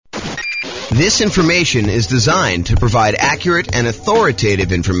This information is designed to provide accurate and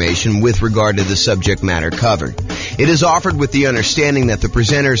authoritative information with regard to the subject matter covered. It is offered with the understanding that the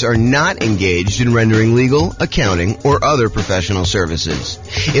presenters are not engaged in rendering legal, accounting, or other professional services.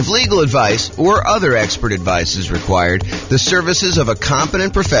 If legal advice or other expert advice is required, the services of a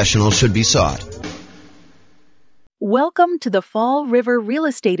competent professional should be sought. Welcome to the Fall River Real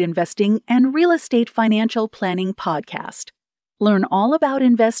Estate Investing and Real Estate Financial Planning Podcast. Learn all about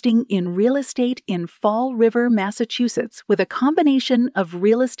investing in real estate in Fall River, Massachusetts, with a combination of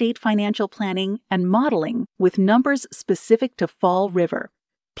real estate financial planning and modeling with numbers specific to Fall River,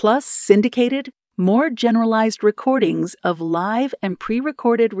 plus syndicated, more generalized recordings of live and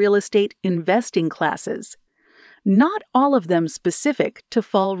pre-recorded real estate investing classes. Not all of them specific to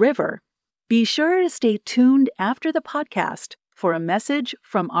Fall River. Be sure to stay tuned after the podcast for a message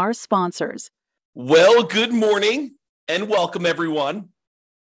from our sponsors. Well, good morning. And welcome, everyone.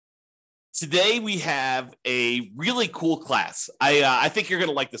 Today we have a really cool class. I think you're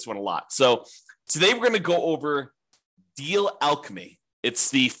going to like this one a lot. So today we're going to go over Deal Alchemy.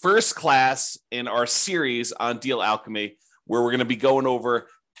 It's the first class in our series on Deal Alchemy, where we're going to be going over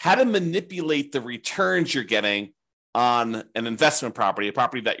how to manipulate the returns you're getting on an investment property, a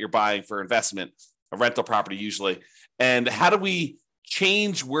property that you're buying for investment, a rental property usually, and how do we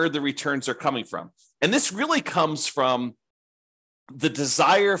change where the returns are coming from. And this really comes from the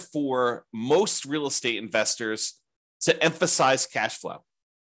desire for most real estate investors to emphasize cash flow.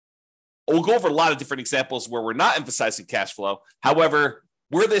 We'll go over a lot of different examples where we're not emphasizing cash flow. However,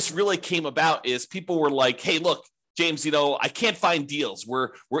 where this really came about is people were like, hey, look, James, I can't find deals. We're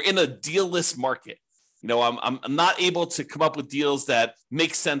in a deal-less market. I'm not able to come up with deals that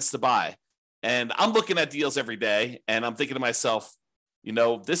make sense to buy. And I'm looking at deals every day and I'm thinking to myself,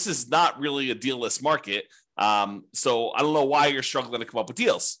 this is not really a deal-less market. So I don't know why you're struggling to come up with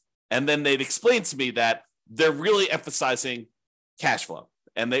deals. And then they'd explain to me that they're really emphasizing cash flow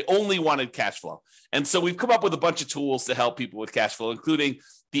and they only wanted cash flow. And so we've come up with a bunch of tools to help people with cash flow, including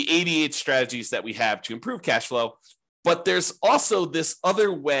the 88 strategies that we have to improve cash flow. But there's also this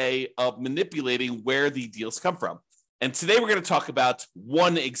other way of manipulating where the deals come from. And today we're going to talk about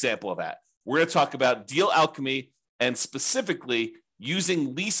one example of that. We're going to talk about Deal Alchemy and specifically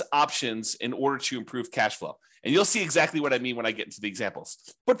using lease options in order to improve cash flow. And you'll see exactly what I mean when I get into the examples.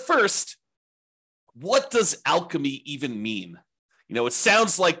 But first, what does alchemy even mean? It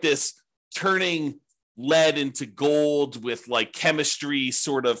sounds like this turning lead into gold with like chemistry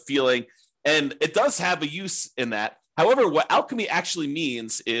sort of feeling, and it does have a use in that. However, what alchemy actually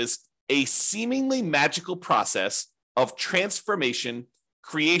means is a seemingly magical process of transformation,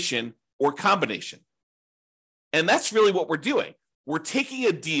 creation, or combination. And that's really what we're doing. We're taking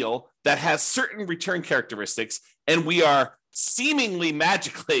a deal that has certain return characteristics, and we are seemingly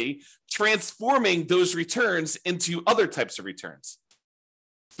magically transforming those returns into other types of returns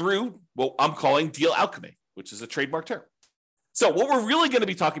through what I'm calling deal alchemy, which is a trademark term. So what we're really going to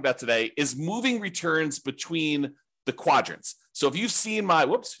be talking about today is moving returns between the quadrants. So if you've seen my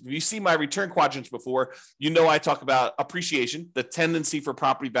return quadrants before, I talk about appreciation, the tendency for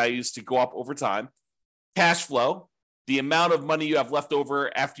property values to go up over time, cash flow, the amount of money you have left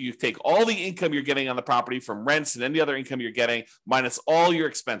over after you take all the income you're getting on the property from rents and any other income you're getting, minus all your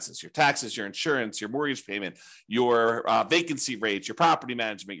expenses, your taxes, your insurance, your mortgage payment, your vacancy rates, your property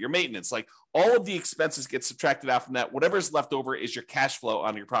management, your maintenance, like all of the expenses get subtracted out from that. Whatever's left over is your cash flow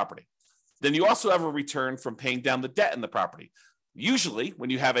on your property. Then you also have a return from paying down the debt in the property. Usually when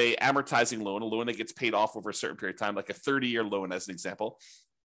you have a amortizing loan, a loan that gets paid off over a certain period of time, like a 30-year loan as an example,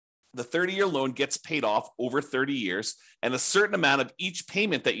 the 30-year loan gets paid off over 30 years, and a certain amount of each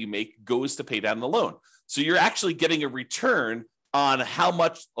payment that you make goes to pay down the loan. So you're actually getting a return on how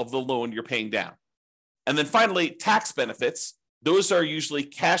much of the loan you're paying down. And then finally, tax benefits. Those are usually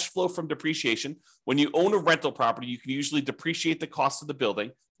cash flow from depreciation. When you own a rental property, you can usually depreciate the cost of the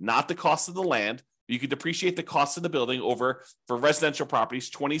building, not the cost of the land. You can depreciate the cost of the building over, for residential properties,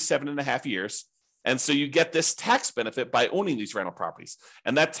 27 and a half years. And so you get this tax benefit by owning these rental properties.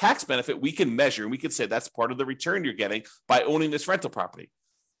 And that tax benefit we can measure, and we can say that's part of the return you're getting by owning this rental property.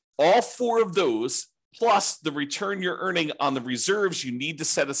 All four of those, plus the return you're earning on the reserves you need to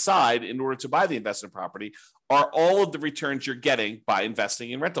set aside in order to buy the investment property, are all of the returns you're getting by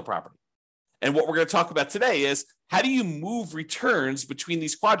investing in rental property. And what we're going to talk about today is how do you move returns between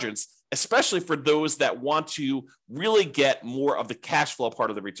these quadrants, especially for those that want to really get more of the cash flow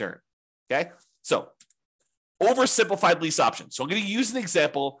part of the return. Okay. So oversimplified lease options. So I'm going to use an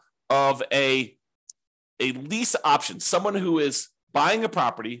example of a lease option, someone who is buying a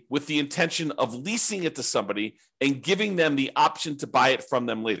property with the intention of leasing it to somebody and giving them the option to buy it from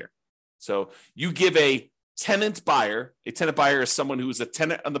them later. So you give a tenant buyer is someone who is a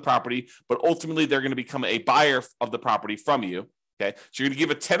tenant on the property, but ultimately they're going to become a buyer of the property from you. Okay. So you're going to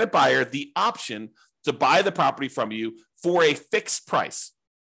give a tenant buyer the option to buy the property from you for a fixed price.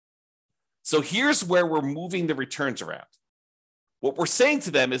 So here's where we're moving the returns around. What we're saying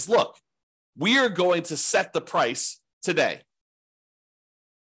to them is, look, we are going to set the price today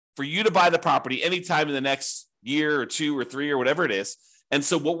for you to buy the property anytime in the next year or 2 or 3 or whatever it is. And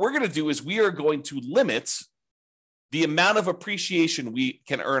so what we're going to do is we are going to limit the amount of appreciation we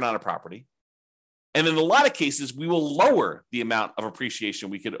can earn on a property. And in a lot of cases, we will lower the amount of appreciation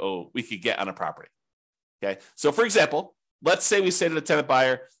we could get on a property. Okay. So for example, let's say we say to the tenant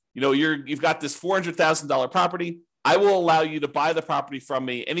buyer, you've got this $400,000 property. I will allow you to buy the property from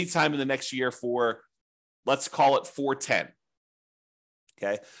me anytime in the next year for, let's call it $410,000.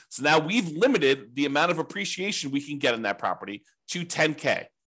 Okay. So now we've limited the amount of appreciation we can get in that property to $10,000.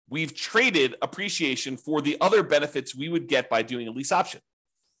 We've traded appreciation for the other benefits we would get by doing a lease option.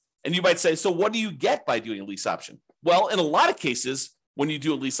 And you might say, so what do you get by doing a lease option? Well, in a lot of cases, when you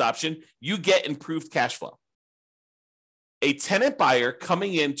do a lease option, you get improved cash flow. A tenant buyer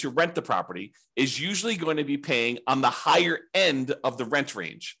coming in to rent the property is usually going to be paying on the higher end of the rent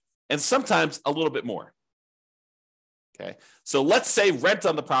range, and sometimes a little bit more. Okay. So let's say rent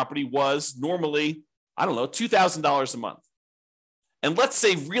on the property was normally, $2,000 a month. And let's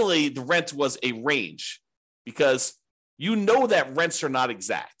say really the rent was a range, because that rents are not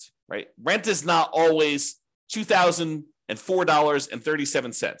exact, right? Rent is not always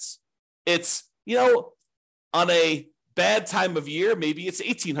 $2,004.37. It's, on a bad time of year, maybe it's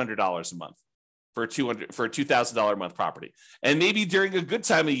 $1,800 a month for a $2,000 a month property. And maybe during a good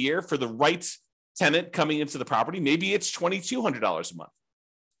time of year for the right tenant coming into the property, maybe it's $2,200 a month.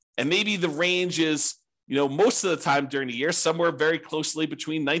 And maybe the range is, most of the time during the year, somewhere very closely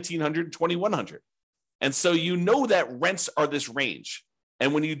between $1,900 and $2,100. And so that rents are this range.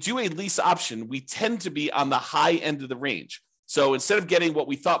 And when you do a lease option, we tend to be on the high end of the range. So instead of getting what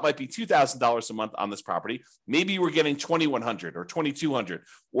we thought might be $2,000 a month on this property, maybe we're getting $2,100 or $2,200,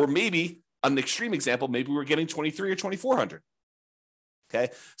 or maybe an extreme example, maybe we're getting $2,300 or $2,400. Okay.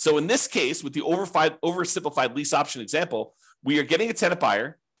 So in this case, with the oversimplified lease option example, we are getting a tenant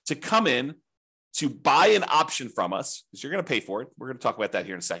buyer to come in to buy an option from us, because you're going to pay for it. We're going to talk about that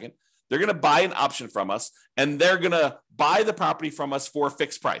here in a second. They're going to buy an option from us, and they're going to buy the property from us for a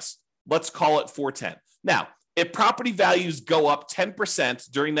fixed price. Let's call it $410,000. Now, if property values go up 10%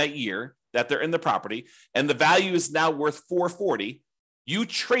 during that year that they're in the property, and the value is now worth $440,000, you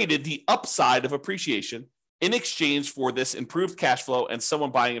traded the upside of appreciation in exchange for this improved cash flow and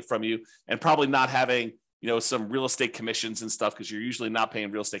someone buying it from you, and probably not having some real estate commissions and stuff, because you're usually not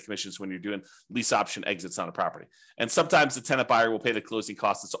paying real estate commissions when you're doing lease option exits on a property. And sometimes the tenant buyer will pay the closing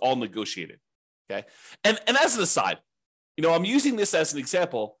costs. It's all negotiated. Okay. And as an aside, I'm using this as an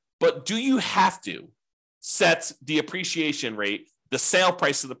example, but do you have to set the appreciation rate, the sale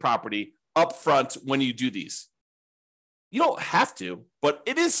price of the property up front when you do these? You don't have to, but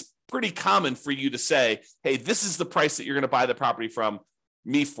it is pretty common for you to say, hey, this is the price that you're going to buy the property from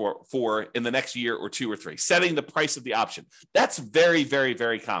me for in the next year or 2 or 3, setting the price of the option. That's very, very,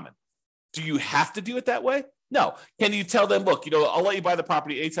 very common. Do you have to do it that way? No. Can you tell them, look, I'll let you buy the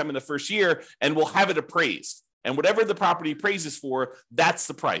property anytime in the first year, and we'll have it appraised. And whatever the property appraises for, that's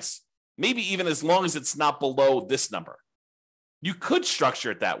the price. Maybe even as long as it's not below this number. You could structure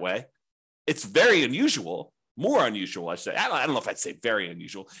it that way. It's very unusual, more unusual, I say. I don't know if I'd say very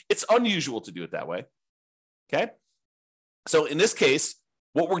unusual. It's unusual to do it that way. Okay. So in this case,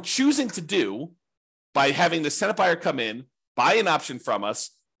 what we're choosing to do by having the tenant buyer come in, buy an option from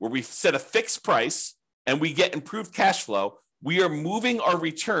us, where we set a fixed price and we get improved cash flow, we are moving our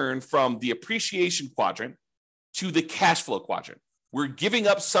return from the appreciation quadrant to the cash flow quadrant. We're giving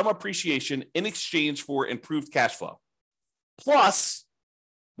up some appreciation in exchange for improved cash flow. Plus,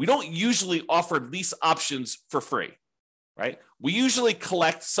 we don't usually offer lease options for free, right? We usually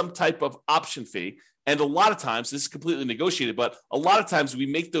collect some type of option fee. And a lot of times, this is completely negotiated, but a lot of times we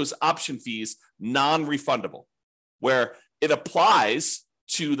make those option fees non-refundable, where it applies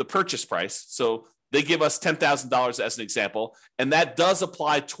to the purchase price. So they give us $10,000 as an example, and that does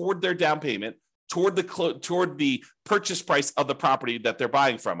apply toward their down payment, toward the purchase price of the property that they're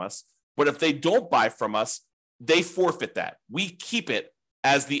buying from us. But if they don't buy from us, they forfeit that. We keep it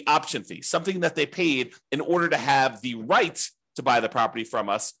as the option fee, something that they paid in order to have the right to buy the property from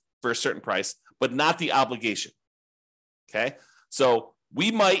us for a certain price, but not the obligation. Okay. So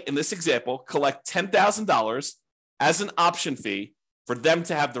we might, in this example, collect $10,000 as an option fee for them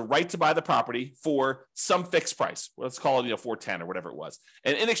to have the right to buy the property for some fixed price. Let's call it, 410 or whatever it was.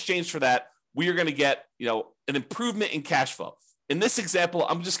 And in exchange for that, we are going to get, an improvement in cash flow. In this example,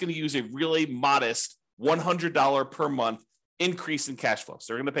 I'm just going to use a really modest $100 per month increase in cash flow.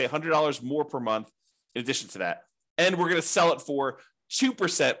 So we're going to pay $100 more per month in addition to that. And we're going to sell it for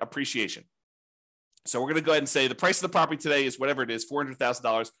 2% appreciation. So we're going to go ahead and say the price of the property today is whatever it is,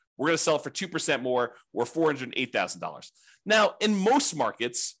 $400,000. We're going to sell it for 2% more, or $408,000. Now, in most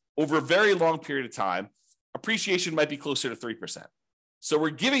markets, over a very long period of time, appreciation might be closer to 3%. So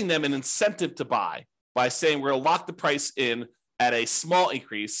we're giving them an incentive to buy by saying we're going to lock the price in at a small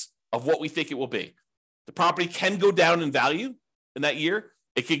increase of what we think it will be. The property can go down in value in that year.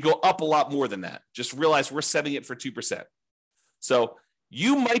 It could go up a lot more than that. Just realize we're setting it for 2%. So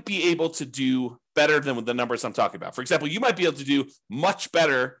you might be able to do better than the numbers I'm talking about. For example, you might be able to do much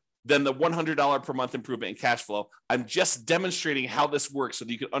better than the $100 per month improvement in cash flow. I'm just demonstrating how this works so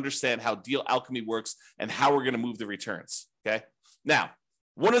that you can understand how Deal Alchemy works and how we're going to move the returns. Okay. Now,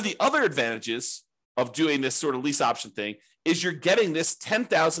 one of the other advantages of doing this sort of lease option thing is you're getting this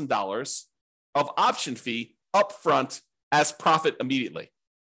 $10,000 of option fee upfront as profit immediately.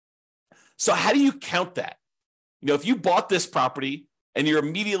 So how do you count that? If you bought this property and you're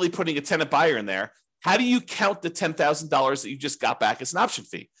immediately putting a tenant buyer in there, how do you count the $10,000 that you just got back as an option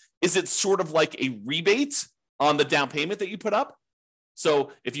fee? Is it sort of like a rebate on the down payment that you put up?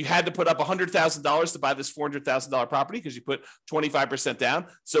 So if you had to put up $100,000 to buy this $400,000 property because you put 25% down,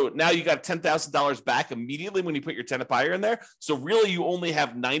 so now you got $10,000 back immediately when you put your tenant buyer in there. So really you only have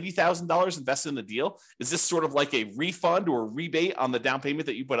 $90,000 invested in the deal. Is this sort of like a refund or a rebate on the down payment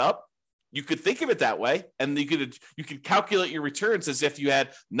that you put up? You could think of it that way, and you could calculate your returns as if you had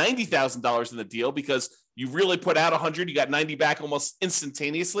 $90,000 in the deal because you really put out 100, you got 90 back almost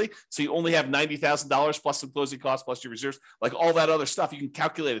instantaneously. So you only have $90,000 plus some closing costs plus your reserves, like all that other stuff. You can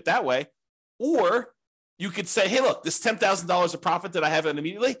calculate it that way, or you could say, "Hey, look, this $10,000 of profit that I have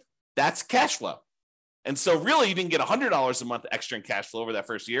immediately, that's cash flow." And so really, you didn't get $100 a month extra in cash flow over that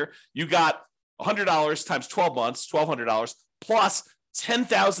first year. You got $100 times 12 months, $1,200 plus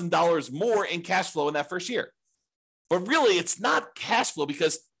 $10,000 more in cash flow in that first year. But really, it's not cash flow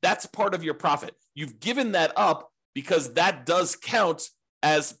because that's part of your profit. You've given that up because that does count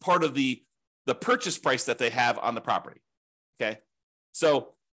as part of the purchase price that they have on the property. Okay.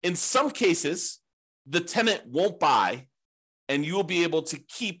 So in some cases, the tenant won't buy and you will be able to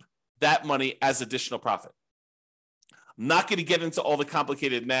keep that money as additional profit. I'm not going to get into all the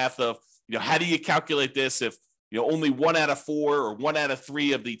complicated math of, how do you calculate this if only 1 out of 4 or 1 out of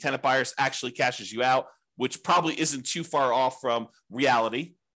 3 of the tenant buyers actually cashes you out, which probably isn't too far off from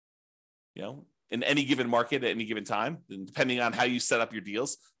reality, in any given market at any given time, and depending on how you set up your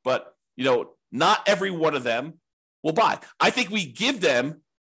deals. But, not every one of them will buy. I think we give them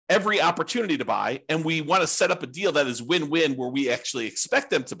every opportunity to buy, and we want to set up a deal that is win-win where we actually expect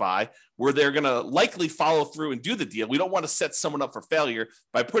them to buy, where they're going to likely follow through and do the deal. We don't want to set someone up for failure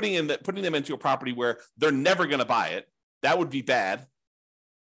by putting them into a property where they're never going to buy it. That would be bad.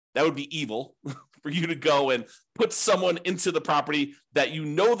 That would be evil for you to go and put someone into the property that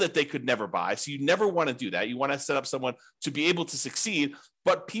that they could never buy. So you never want to do that. You want to set up someone to be able to succeed,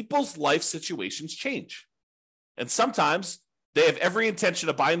 but people's life situations change. And sometimes they have every intention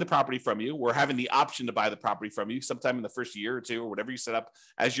of buying the property from you or having the option to buy the property from you sometime in the first year or two or whatever you set up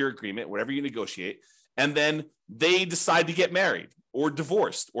as your agreement, whatever you negotiate. And then they decide to get married or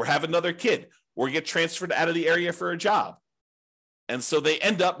divorced or have another kid or get transferred out of the area for a job. And so they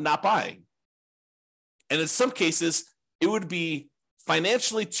end up not buying. And in some cases, it would be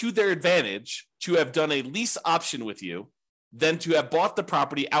financially to their advantage to have done a lease option with you than to have bought the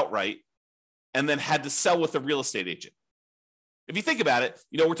property outright and then had to sell with a real estate agent. If you think about it,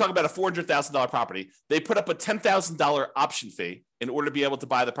 we're talking about a $400,000 property. They put up a $10,000 option fee in order to be able to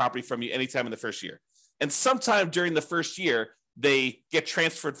buy the property from you anytime in the first year. And sometime during the first year, they get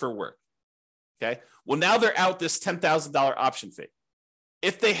transferred for work. Okay. Well, now they're out this $10,000 option fee.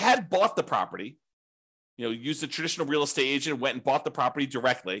 If they had bought the property, used a traditional real estate agent, went and bought the property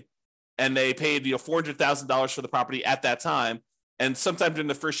directly, and they paid $400,000 for the property at that time, and sometime during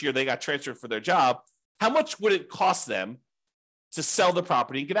the first year they got transferred for their job, how much would it cost them to sell the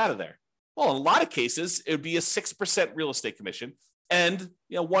property and get out of there? Well, in a lot of cases, it would be a 6% real estate commission and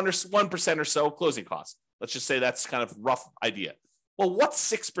 1% or so closing costs. Let's just say that's kind of a rough idea. Well,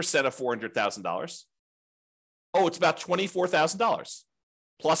 what's 6% of $400,000? Oh, it's about $24,000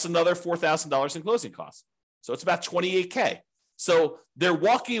 plus another $4,000 in closing costs. So it's about $28K. So they're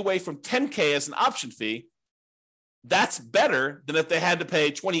walking away from $10K as an option fee. That's better than if they had to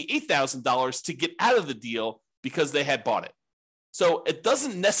pay $28,000 to get out of the deal because they had bought it. So it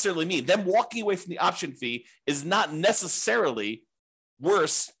doesn't necessarily mean them walking away from the option fee is not necessarily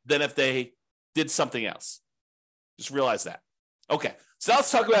worse than if they did something else. Just realize that. Okay, so now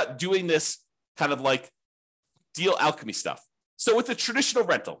let's talk about doing this kind of like deal alchemy stuff. So with the traditional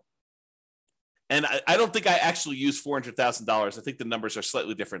rental, and I don't think I actually use $400,000. I think the numbers are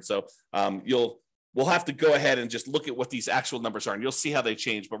slightly different. So we'll have to go ahead and just look at what these actual numbers are, and you'll see how they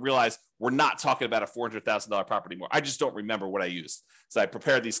change. But realize we're not talking about a $400,000 property anymore. I just don't remember what I used. So I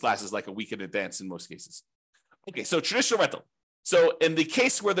prepared these classes like a week in advance in most cases. Okay, so traditional rental. So in the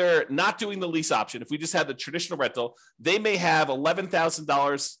case where they're not doing the lease option, if we just had the traditional rental, they may have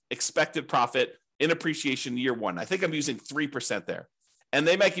 $11,000 expected profit in appreciation year one. I think I'm using 3% there. And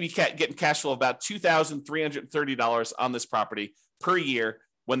they might be getting cash flow of about $2,330 on this property per year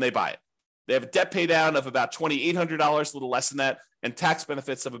when they buy it. They have a debt pay down of about $2,800, a little less than that, and tax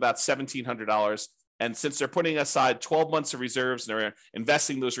benefits of about $1,700. And since they're putting aside 12 months of reserves and they're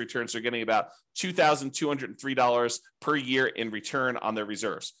investing those returns, they're getting about $2,203 per year in return on their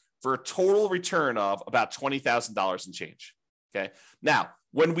reserves for a total return of about $20,000 and change. Okay. Now,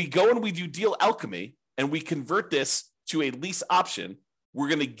 when we go and we do deal alchemy and we convert this to a lease option, we're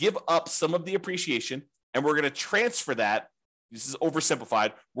going to give up some of the appreciation and we're going to transfer that. This is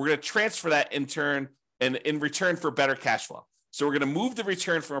oversimplified. We're going to transfer that in return for better cash flow. So we're going to move the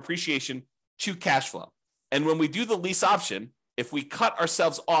return from appreciation to cash flow. And when we do the lease option, if we cut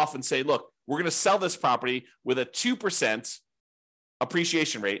ourselves off and say, look, we're going to sell this property with a 2%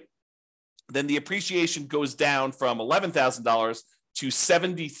 appreciation rate, then the appreciation goes down from $11,000 to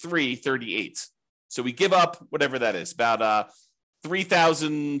 $73,338. So we give up whatever that is, about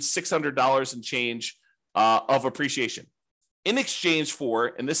 $3,600 and change of appreciation. In exchange for,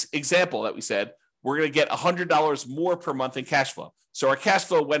 in this example that we said, we're going to get $100 more per month in cash flow. So our cash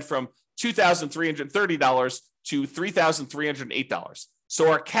flow went from $2,330 to $3,308. So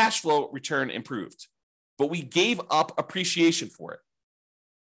our cash flow return improved, but we gave up appreciation for it.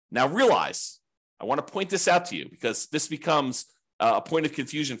 Now realize, I want to point this out to you because this becomes a point of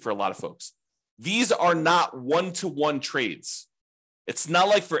confusion for a lot of folks. These are not one-to-one trades. It's not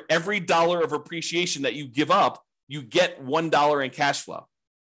like for every dollar of appreciation that you give up, you get $1 in cash flow.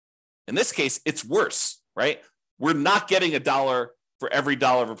 In this case, it's worse, right? We're not getting $1 for every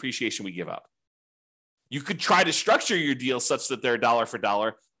dollar of appreciation we give up. You could try to structure your deal such that they're dollar for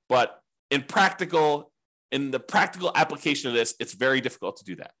dollar, but in the practical application of this, it's very difficult to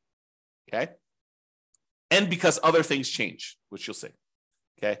do that. Okay. And because other things change, which you'll see.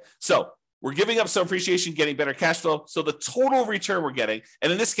 Okay. So we're giving up some appreciation, getting better cash flow. So the total return we're getting, and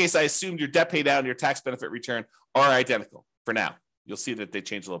in this case, I assumed your debt pay down and your tax benefit return are identical for now. You'll see that they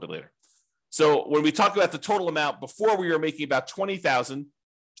change a little bit later. So when we talk about the total amount, before we were making about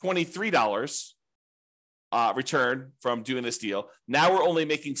 $20,023 return from doing this deal. Now we're only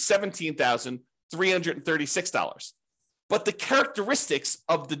making $17,336. But the characteristics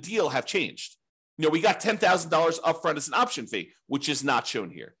of the deal have changed. You know, we got $10,000 upfront as an option fee, which is not shown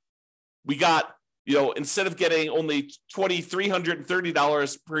here. We got, instead of getting only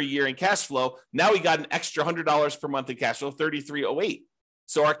 $2,330 per year in cash flow, now we got an extra $100 per month in cash flow, $3,308.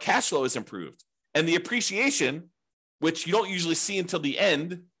 So our cash flow is improved. And the appreciation, which you don't usually see until the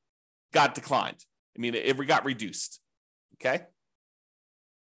end, got declined. I mean, it got reduced. Okay?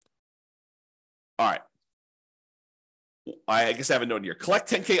 All right. I guess I have a note here. Collect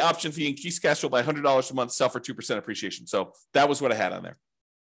 $10K option fee, increase cash flow by $100 a month, sell for 2% appreciation. So that was what I had on there.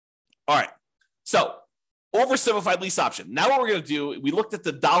 All right. So oversimplified lease option. Now what we're going to do, we looked at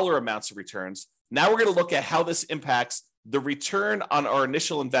the dollar amounts of returns. Now we're going to look at how this impacts the return on our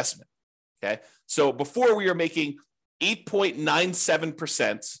initial investment. Okay. So before we were making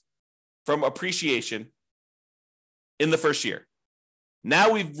 8.97% from appreciation in the first year.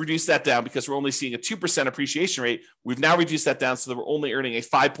 Now we've reduced that down because we're only seeing a 2% appreciation rate. We've now reduced that down so that we're only earning a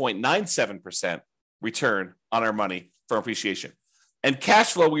 5.97% return on our money from appreciation. And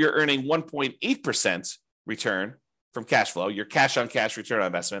cash flow, we are earning 1.8% return from cash flow, your cash on cash return on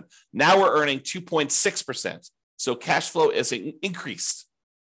investment. Now we're earning 2.6%. So cash flow is increased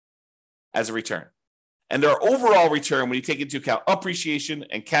as a return. And our overall return, when you take into account appreciation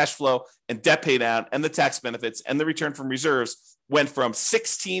and cash flow and debt pay down and the tax benefits and the return from reserves, went from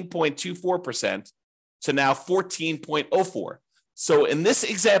 16.24% to now 14.04%. So in this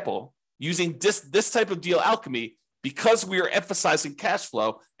example, using this type of deal alchemy, because we are emphasizing cash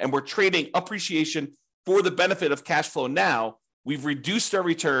flow and we're trading appreciation for the benefit of cash flow now, we've reduced our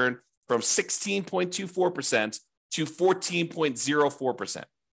return from 16.24% to 14.04%.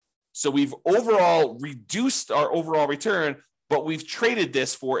 So we've overall reduced our overall return, but we've traded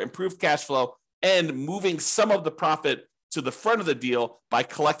this for improved cash flow and moving some of the profit to the front of the deal by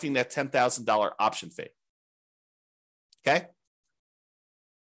collecting that $10,000 option fee. Okay?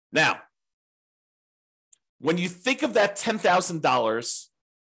 Now, when you think of that $10,000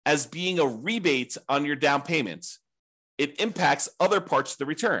 as being a rebate on your down payment, it impacts other parts of the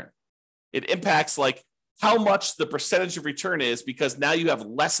return. It impacts like how much the percentage of return is, because now you have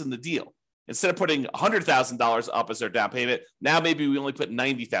less in the deal. Instead of putting $100,000 up as our down payment, now maybe we only put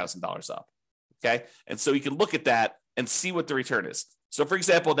 $90,000 up. Okay. And so you can look at that and see what the return is. So for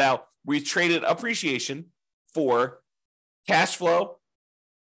example, now we traded appreciation for cash flow,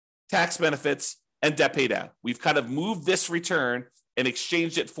 tax benefits, and debt pay down. We've kind of moved this return and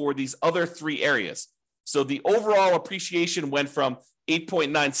exchanged it for these other three areas. So the overall appreciation went from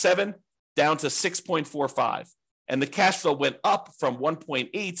 8.97 down to 6.45. And the cash flow went up from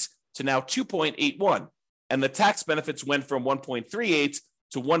 1.8 to now 2.81. And the tax benefits went from 1.38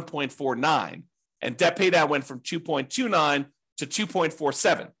 to 1.49. And debt pay down went from 2.29 to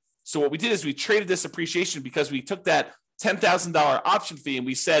 2.47. So what we did is we traded this appreciation because we took that $10,000 option fee and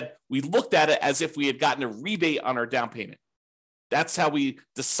we said, we looked at it as if we had gotten a rebate on our down payment. That's how we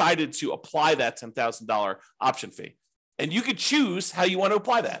decided to apply that $10,000 option fee. And you could choose how you want to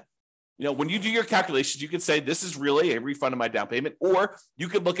apply that. You know, when you do your calculations, you could say, this is really a refund of my down payment, or you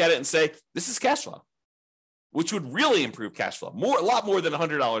could look at it and say, this is cash flow, which would really improve cash flow, a lot more than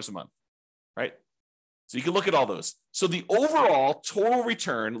 $100 a month, right? So you can look at all those. So the overall total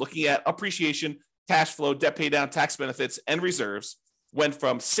return, looking at appreciation, cash flow, debt pay down, tax benefits, and reserves, went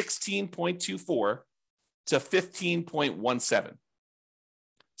from 16.24 to 15.17.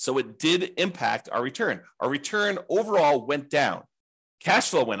 So it did impact our return. Our return overall went down.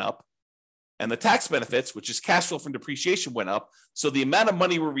 Cash flow went up, and the tax benefits, which is cash flow from depreciation, went up. So the amount of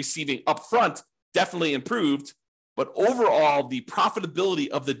money we're receiving upfront definitely improved, but overall, the profitability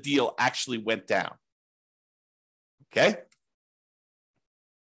of the deal actually went down. Okay?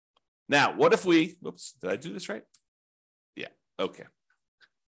 Now, what if we, whoops, did I do this right? Yeah, okay.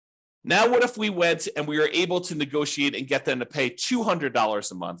 Now, what if we went and we were able to negotiate and get them to pay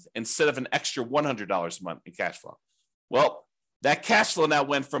 $200 a month instead of an extra $100 a month in cash flow? Well, that cash flow now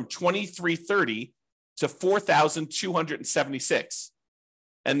went from $2,330 to $4,276.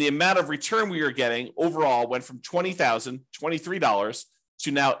 And the amount of return we were getting overall went from $23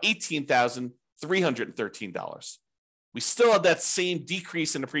 to now $18,313. We still had that same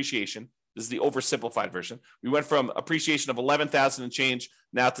decrease in appreciation. This is the oversimplified version. We went from appreciation of $11,000 and change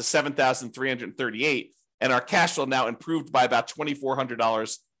now to $7,338. And our cash flow now improved by about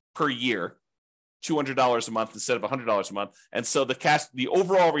 $2,400 per year, $200 a month instead of $100 a month. And so the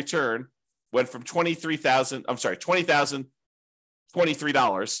overall return went from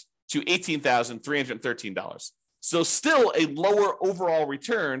 $20,023 to $18,313. So still a lower overall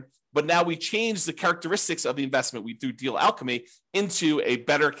return, but now we changed the characteristics of the investment we through deal Alchemy into a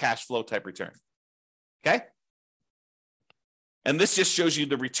better cash flow type return. Okay? And this just shows you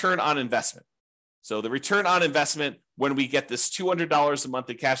the return on investment. So the return on investment, when we get this $200 a month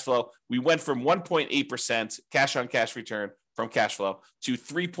in cash flow, we went from 1.8% cash on cash return from cash flow to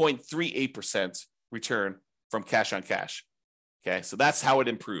 3.38% return from cash on cash. Okay, so that's how it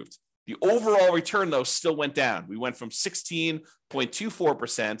improved. The overall return, though, still went down. We went from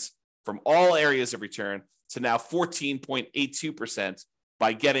 16.24% from all areas of return to now 14.82%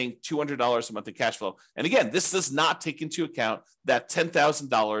 by getting $200 a month in cash flow. And again, this does not take into account that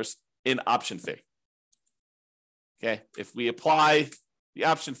 $10,000 in option fee. Okay, if we apply the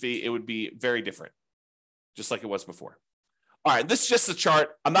option fee, it would be very different, just like it was before. All right, this is just a chart.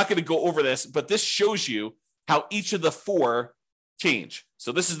 I'm not going to go over this, but this shows you how each of the four change.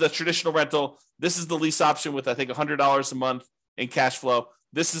 So this is the traditional rental. This is the lease option with, I think, $100 a month in cash flow.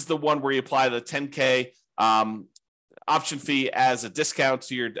 This is the one where you apply the $10K option fee as a discount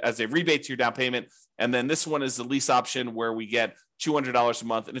to as a rebate to your down payment. And then this one is the lease option where we get $200 a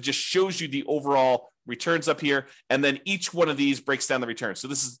month. And it just shows you the overall returns up here. And then each one of these breaks down the return. So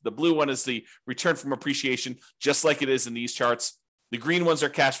this is the blue one is the return from appreciation, just like it is in these charts. The green ones are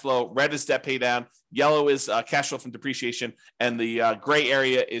cash flow. Red is debt pay down. Yellow is cash flow from depreciation. And the gray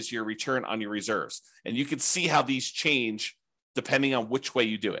area is your return on your reserves. And you can see how these change depending on which way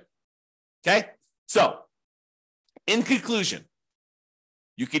you do it. Okay? So, in conclusion,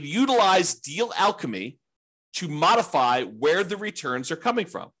 you can utilize deal alchemy to modify where the returns are coming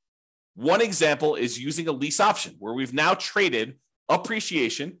from. One example is using a lease option, where we've now traded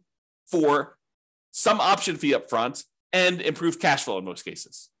appreciation for some option fee up front and improved cash flow in most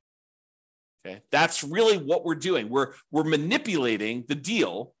cases. Okay, that's really what we're doing. We're manipulating the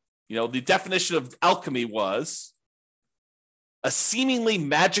deal. You know, the definition of alchemy was a seemingly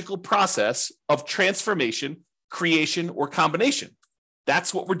magical process of transformation creation, or combination.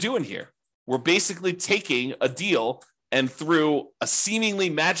 That's what we're doing here. We're basically taking a deal and through a seemingly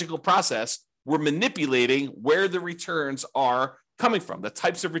magical process, we're manipulating where the returns are coming from, the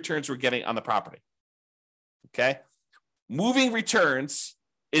types of returns we're getting on the property. Okay? Moving returns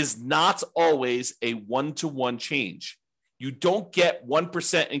is not always a one-to-one change. You don't get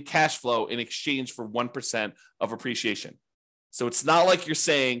 1% in cash flow in exchange for 1% of appreciation. So it's not like you're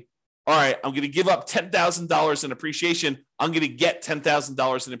saying, all right, I'm going to give up $10,000 in appreciation. I'm going to get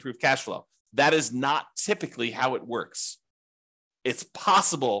 $10,000 in improved cash flow. That is not typically how it works. It's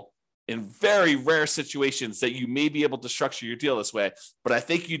possible in very rare situations that you may be able to structure your deal this way, but I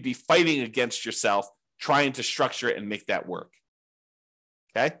think you'd be fighting against yourself trying to structure it and make that work.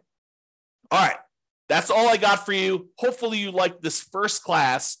 Okay? All right. That's all I got for you. Hopefully you liked this first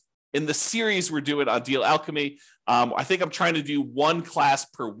class in the series we're doing on Deal Alchemy. I think I'm trying to do one class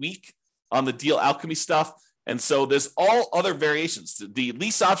per week on the Deal Alchemy stuff. And so there's all other variations. The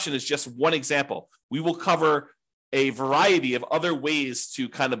lease option is just one example. We will cover a variety of other ways to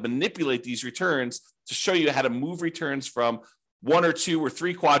kind of manipulate these returns to show you how to move returns from 1 or 2 or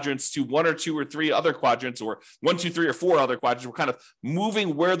 3 quadrants to 1 or 2 or 3 other quadrants, or 1, 2, 3 or 4 other quadrants. We're kind of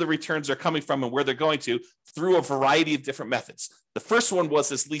moving where the returns are coming from and where they're going to through a variety of different methods. The first one was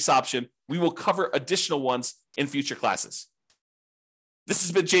this lease option. We will cover additional ones in future classes. This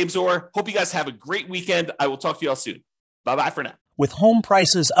has been James Orr. Hope you guys have a great weekend. I will talk to you all soon. Bye-bye for now. With home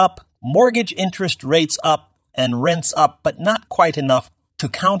prices up, mortgage interest rates up, and rents up, but not quite enough to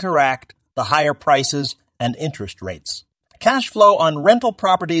counteract the higher prices and interest rates. Cash flow on rental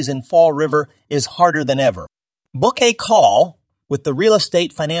properties in Fall River is harder than ever. Book a call with the Real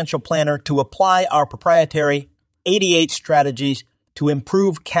Estate Financial Planner to apply our proprietary 88 strategies to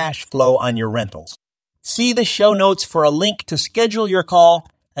improve cash flow on your rentals. See the show notes for a link to schedule your call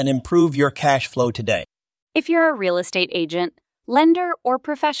and improve your cash flow today. If you're a real estate agent, lender, or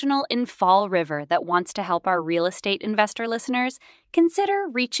professional in Fall River that wants to help our real estate investor listeners, consider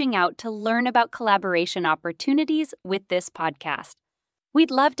reaching out to learn about collaboration opportunities with this podcast.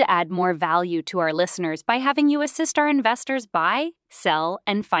 We'd love to add more value to our listeners by having you assist our investors buy, sell,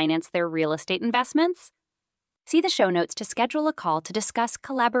 and finance their real estate investments. See the show notes to schedule a call to discuss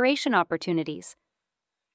collaboration opportunities.